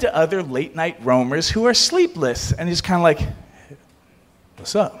run into other late-night roamers who are sleepless, and it's kind of like,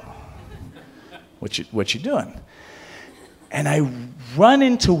 what's up? What you doing? And I run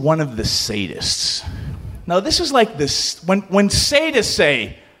into one of the sadists. Now, this is like this, when sadists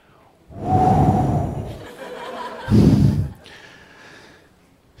say,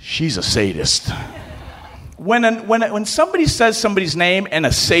 she's a sadist. When somebody says somebody's name and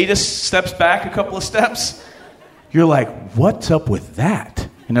a sadist steps back a couple of steps, you're like, what's up with that?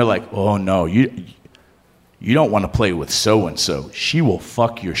 And they're like, oh no, you don't want to play with so-and-so. She will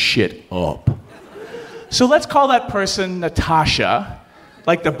fuck your shit up. So let's call that person Natasha,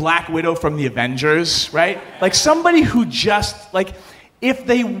 like the Black Widow from the Avengers, right? Like somebody who just, like, if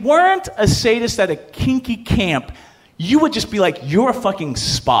they weren't a sadist at a kinky camp, you would just be like, you're a fucking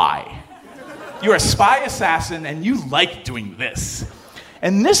spy. You're a spy assassin, and you like doing this.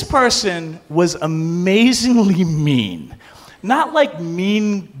 And this person was amazingly mean. Not like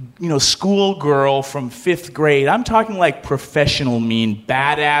mean, you know, schoolgirl from 5th grade. I'm talking like professional mean,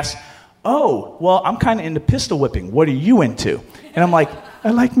 badass. Oh, well, I'm kind of into pistol whipping. What are you into? And I'm like, I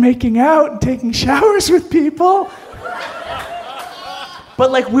like making out and taking showers with people.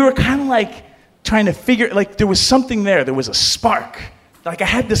 But like we were kind of like trying to figure, like there was something there. There was a spark. Like I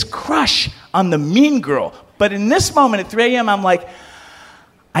had this crush on the mean girl. But in this moment at 3 a.m., I'm like,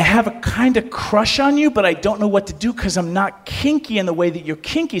 I have a kind of crush on you, but I don't know what to do because I'm not kinky in the way that you're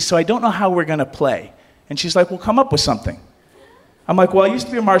kinky, so I don't know how we're going to play. And she's like, well, come up with something. I'm like, well, I used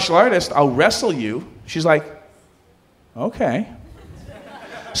to be a martial artist. I'll wrestle you. She's like, okay.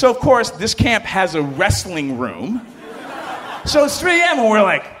 So, of course, this camp has a wrestling room. So it's 3 a.m. and we're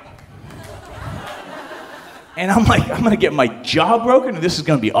like, and I'm like, I'm going to get my jaw broken, and this is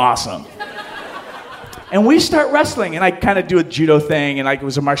going to be awesome. And we start wrestling, and I kind of do a judo thing, and I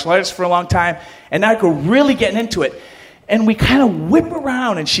was a martial artist for a long time, and now I go really getting into it. And we kind of whip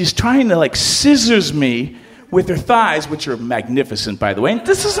around, and she's trying to, like, scissors me with her thighs, which are magnificent, by the way. And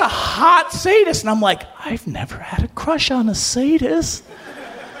this is a hot sadist, and I'm like, I've never had a crush on a sadist.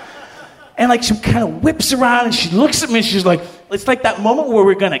 And, like, she kind of whips around, and she looks at me, and she's like, it's like that moment where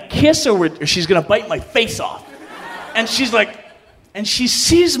we're going to kiss or she's going to bite my face off. And she's like, and she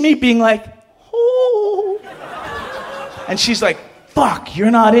sees me being like, oh. And she's like, fuck,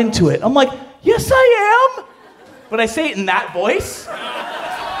 you're not into it. I'm like, yes, I am. But I say it in that voice.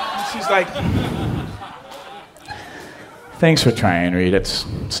 And she's like, thanks for trying, Reed. It's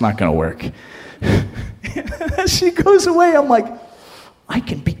not going to work. As she goes away, I'm like, I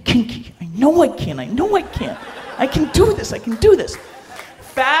can be kinky. I know I can. I can do this.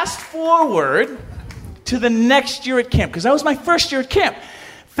 Fast forward to the next year at camp, because that was my first year at camp.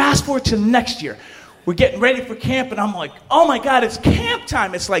 Fast forward to the next year. We're getting ready for camp, and I'm like, oh my God, it's camp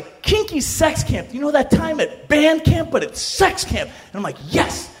time. It's like kinky sex camp. You know that time at band camp, but it's sex camp. And I'm like,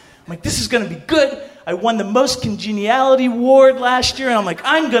 yes. I'm like, this is going to be good. I won the most congeniality award last year, and I'm like,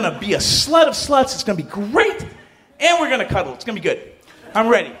 I'm going to be a slut of sluts. It's going to be great, and we're going to cuddle. It's going to be good. I'm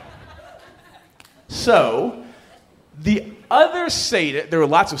ready. So, the other sadist, there were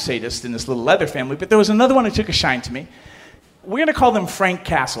lots of sadists in this little leather family, but there was another one who took a shine to me. We're going to call them Frank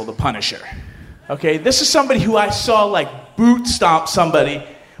Castle, the Punisher. Okay, this is somebody who I saw like boot stomp somebody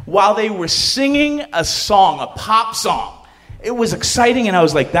while they were singing a song, a pop song. It was exciting, and I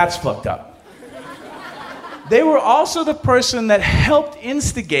was like, that's fucked up. They were also the person that helped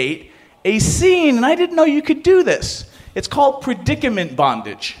instigate a scene, and I didn't know you could do this. It's called predicament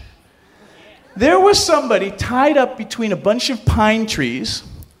bondage. There was somebody tied up between a bunch of pine trees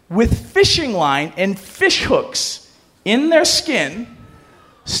with fishing line and fish hooks in their skin,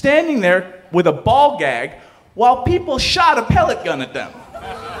 standing there with a ball gag while people shot a pellet gun at them.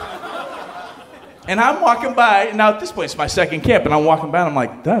 And I'm walking by, and now at this point it's my second camp, and I'm walking by and I'm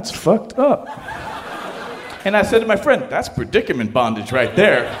like, that's fucked up. And I said to my friend, that's predicament bondage right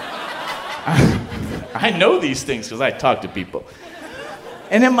there. I know these things because I talk to people.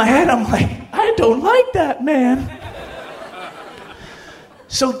 And in my head, I'm like, I don't like that, man.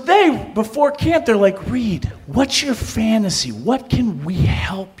 So before camp, they're like, Reed, what's your fantasy? What can we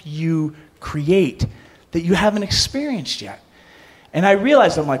help you create that you haven't experienced yet? And I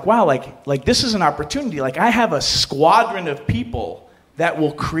realized, I'm like, wow, like this is an opportunity. Like, I have a squadron of people that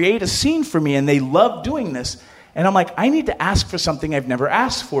will create a scene for me, and they love doing this. And I'm like, I need to ask for something I've never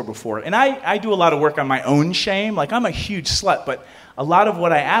asked for before. And I do a lot of work on my own shame. Like, I'm a huge slut, but a lot of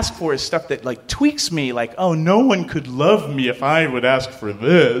what I ask for is stuff that, like, tweaks me. Like, oh, no one could love me if I would ask for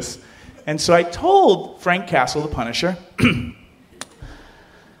this. And so I told Frank Castle, the Punisher,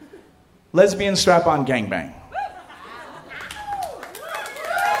 lesbian strap-on gangbang.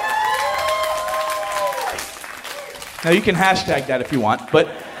 Now, you can hashtag that if you want, but...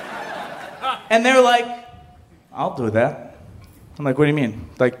 And they're like, I'll do that. I'm like, what do you mean?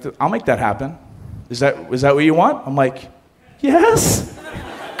 Like, I'll make that happen. Is that what you want? I'm like, yes.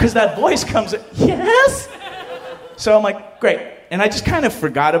 Because that voice comes in, yes. So I'm like, great. And I just kind of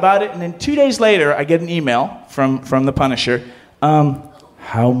forgot about it. And then 2 days later, I get an email from the Punisher.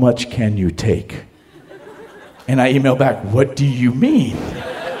 How much can you take? And I email back, what do you mean?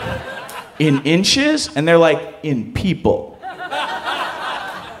 In inches? And they're like, in people.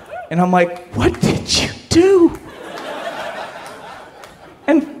 And I'm like, what did you do?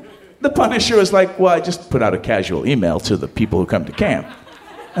 And the Punisher was like, well, I just put out a casual email to the people who come to camp.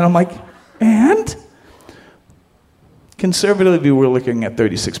 And I'm like, and? Conservatively, we're looking at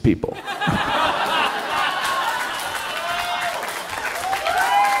 36 people.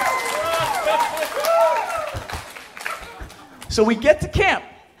 So we get to camp.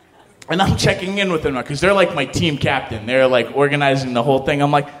 And I'm checking in with them because they're like my team captain. They're like organizing the whole thing.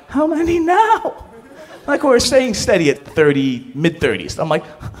 I'm like, how many now? Like, we're staying steady at 30, mid-30s. I'm like,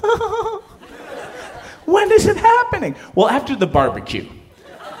 when is it happening? Well, after the barbecue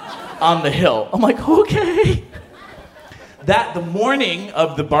on the hill. I'm like, okay. The morning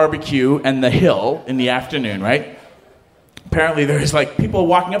of the barbecue and the hill in the afternoon, right? Apparently there's like people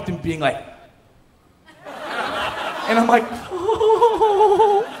walking up to me being like, and I'm like,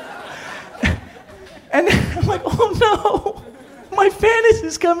 oh. And I'm like, oh no, my fantasy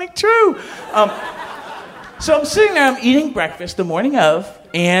is coming true. So I'm sitting there, I'm eating breakfast the morning of,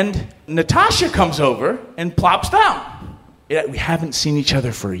 and Natasha comes over and plops down. We haven't seen each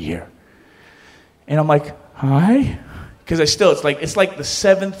other for a year. And I'm like, hi? Because it's like the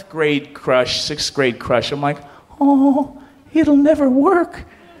 7th grade crush, 6th grade crush. I'm like, oh, it'll never work.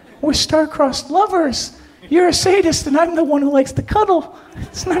 We're star-crossed lovers. You're a sadist, and I'm the one who likes to cuddle.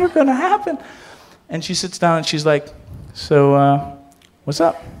 It's never going to happen. And she sits down, and she's like, so, what's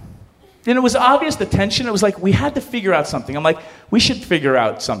up? And it was obvious, the tension. It was like, we had to figure out something. I'm like, we should figure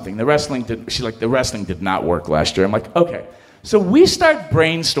out something. She's like, the wrestling did not work last year. I'm like, okay. So we start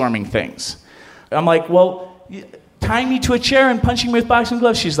brainstorming things. I'm like, well, tying me to a chair and punching me with boxing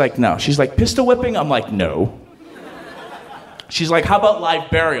gloves? She's like, no. She's like, pistol whipping? I'm like, no. She's like, how about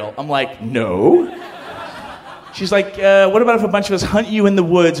live burial? I'm like, no. She's like, what about if a bunch of us hunt you in the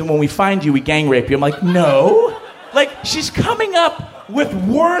woods and when we find you, we gang rape you? I'm like, no. Like, she's coming up with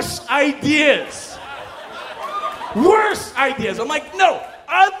worse ideas. Worse ideas. I'm like, no,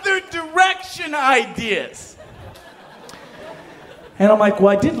 other direction ideas. And I'm like, well,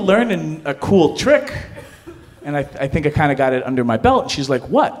 I did learn a cool trick. And I think I kind of got it under my belt. And she's like,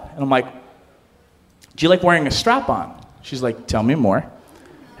 what? And I'm like, do you like wearing a strap on? She's like, tell me more.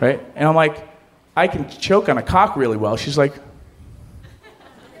 Right? And I'm like, I can choke on a cock really well. She's like,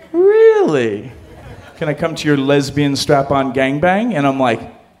 really? Can I come to your lesbian strap-on gangbang? And I'm like,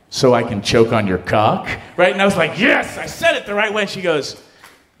 so I can choke on your cock? Right? And I was like, yes, I said it the right way. And she goes,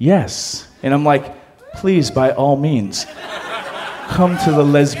 yes. And I'm like, please, by all means, come to the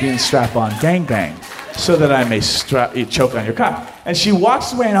lesbian strap-on gangbang so that I may choke on your cock. And she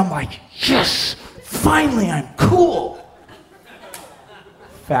walks away, and I'm like, yes, finally I'm cool.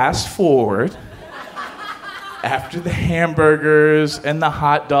 Fast forward. After the hamburgers and the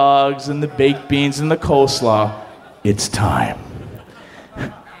hot dogs and the baked beans and the coleslaw, it's time.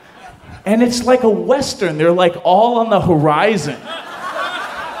 And it's like a Western. They're like all on the horizon.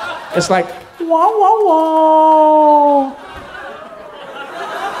 It's like, wah, wah, wah.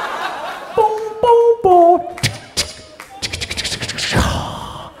 Boom, boom, boom.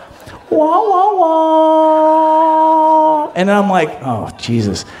 Wah, wah, wah. And I'm like, oh,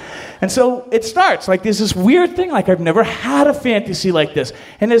 Jesus. And so it starts, like there's this weird thing, like I've never had a fantasy like this.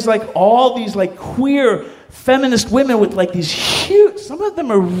 And there's like all these like queer feminist women with like these huge, some of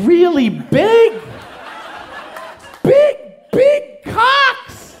them are really big. Big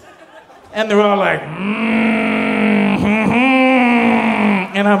cocks. And they're all like,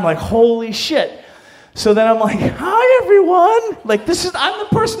 and I'm like, holy shit. So then I'm like, hi, everyone. Like, I'm the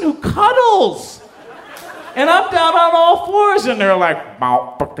person who cuddles. And I'm down on all fours, and they're like,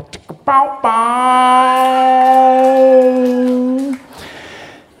 bow, bow, bow.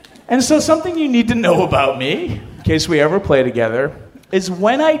 And so something you need to know about me, in case we ever play together, is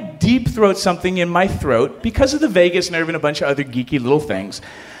when I deep throat something in my throat, because of the vagus nerve and a bunch of other geeky little things,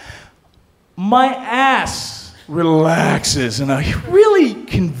 my ass relaxes in a really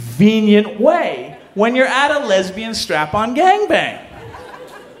convenient way when you're at a lesbian strap-on gangbang.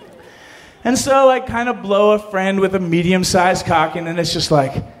 And so I kind of blow a friend with a medium-sized cock, and then it's just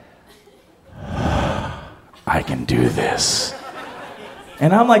like, I can do this.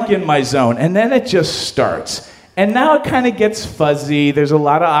 And I'm like in my zone, and then it just starts. And now it kind of gets fuzzy. There's a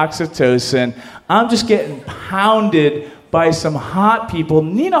lot of oxytocin. I'm just getting pounded by some hot people.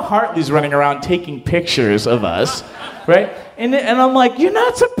 Nina Hartley's running around taking pictures of us, right? And I'm like, you're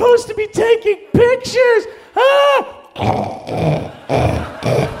not supposed to be taking pictures. Ah!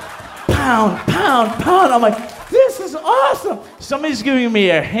 Pound, pound, pound. I'm like, this is awesome. Somebody's giving me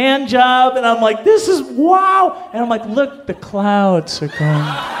a hand job, and I'm like, this is wow. And I'm like, look, the clouds are going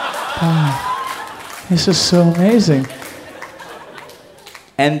by. This is so amazing.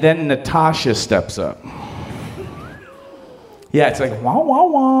 And then Natasha steps up. Yeah, it's like, wah, wah,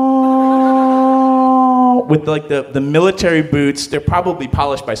 wah. With like the military boots. They're probably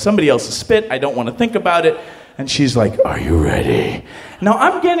polished by somebody else's spit. I don't want to think about it. And she's like, are you ready? Now,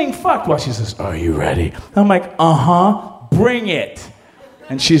 I'm getting fucked while she says, are you ready? I'm like, uh-huh, bring it.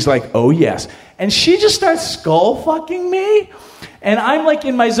 And she's like, oh, yes. And she just starts skull fucking me. And I'm like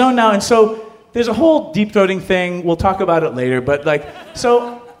in my zone now. And so there's a whole deep throating thing. We'll talk about it later. But like,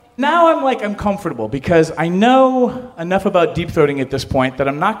 so now I'm comfortable because I know enough about deep throating at this point that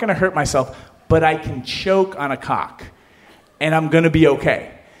I'm not going to hurt myself, but I can choke on a cock. And I'm going to be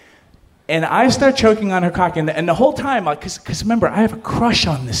okay. And I start choking on her cock, and the whole time, like, because remember, I have a crush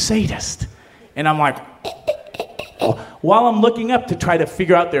on the sadist. And I'm like, while I'm looking up to try to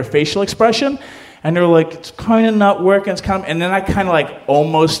figure out their facial expression, and they're like, it's kind of not working, and then I kind of like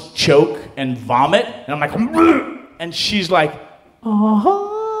almost choke and vomit, and I'm like, and she's like, and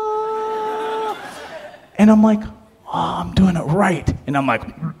I'm like, oh, I'm doing it right. And I'm like,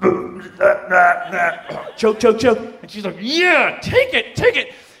 choke, choke, choke. And she's like, yeah, take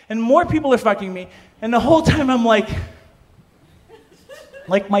it. And more people are fucking me. And the whole time I'm like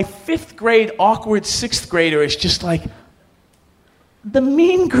my 5th grade awkward 6th grader is just like, the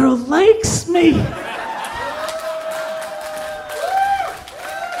mean girl likes me.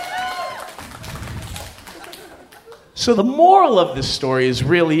 So the moral of this story is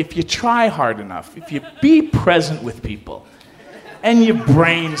really, if you try hard enough, if you be present with people, and you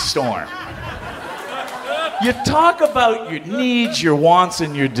brainstorm, you talk about your needs, your wants,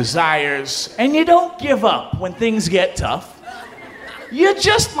 and your desires, and you don't give up when things get tough. You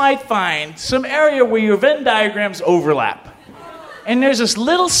just might find some area where your Venn diagrams overlap. And there's this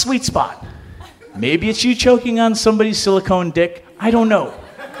little sweet spot. Maybe it's you choking on somebody's silicone dick. I don't know.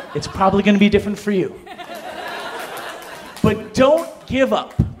 It's probably going to be different for you. But don't give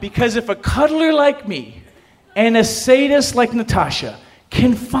up, because if a cuddler like me and a sadist like Natasha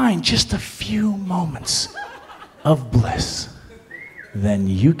can find just a few moments of bliss, then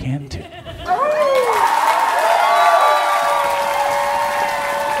you can too.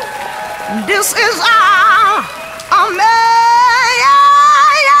 This is our man's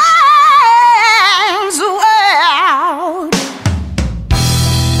world.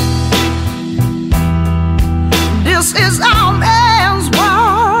 This is our man's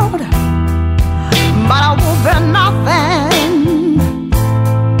world, but I won't be nothing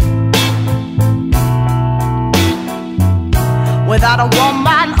without a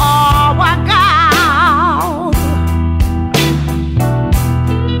woman or a girl.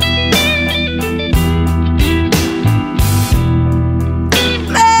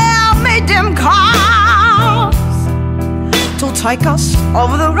 Take us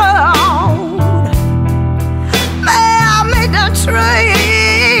over the road. May I meet the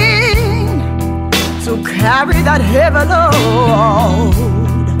train to carry that heavy load.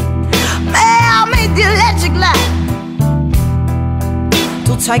 May I meet the electric light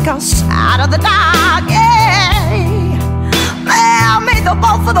to take us out of the dark. Yeah. May I meet the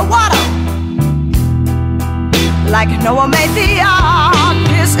boat for the water, like Noah made the ark.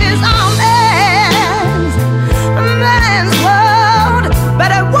 This is our man's world,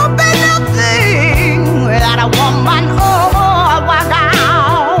 but it won't be nothing without a woman or a girl.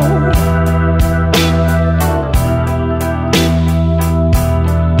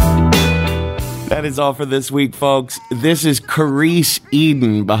 tale for this week, folks. This is Carice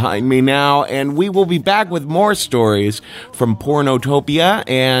Eden behind me now, and we will be back with more stories from Pornotopia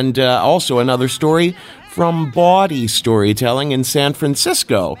and also another story from Bawdy Storytelling in San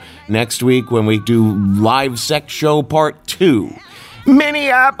Francisco next week when we do Live Sex Show Part 2.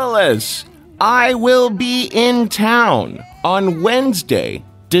 Minneapolis, I will be in town on Wednesday,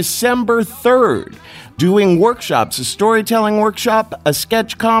 December 3rd, doing workshops, a storytelling workshop, a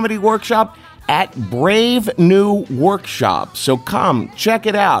sketch comedy workshop at Brave New Workshop. So come, check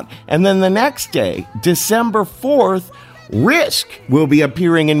it out. And then the next day, December 4th, Risk will be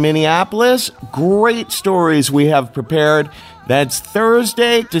appearing in Minneapolis. Great stories we have prepared. That's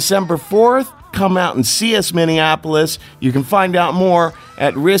Thursday, December 4th. Come out and see us, Minneapolis. You can find out more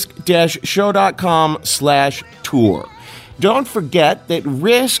at risk-show.com/tour. Don't forget that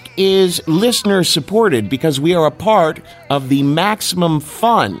Risk is listener-supported because we are a part of the Maximum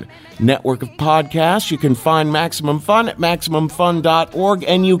Fun network of podcasts. You can find Maximum Fun at MaximumFun.org,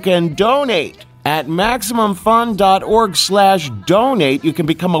 and you can donate at MaximumFun.org/donate. You can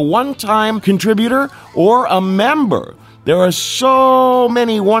become a one-time contributor or a member. There are so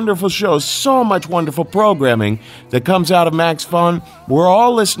many wonderful shows, so much wonderful programming that comes out of Max Fun. We're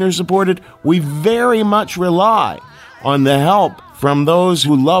all listener-supported. We very much rely on the help from those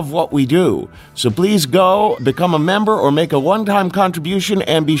who love what we do. So please go, become a member, or make a one-time contribution,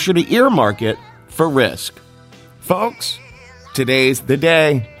 and be sure to earmark it for Risk. Folks, today's the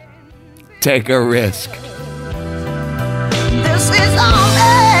day. Take a risk. This is a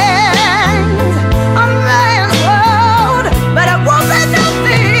man's world, but it won't be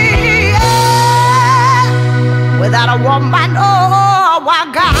nothing without a woman or a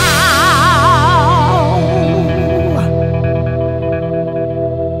guy.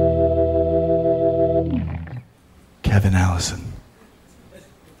 Kevin Allison,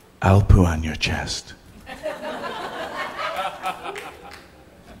 I'll poo on your chest.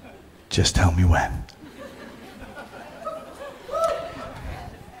 Just tell me when.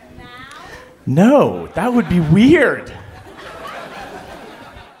 No, that would be weird.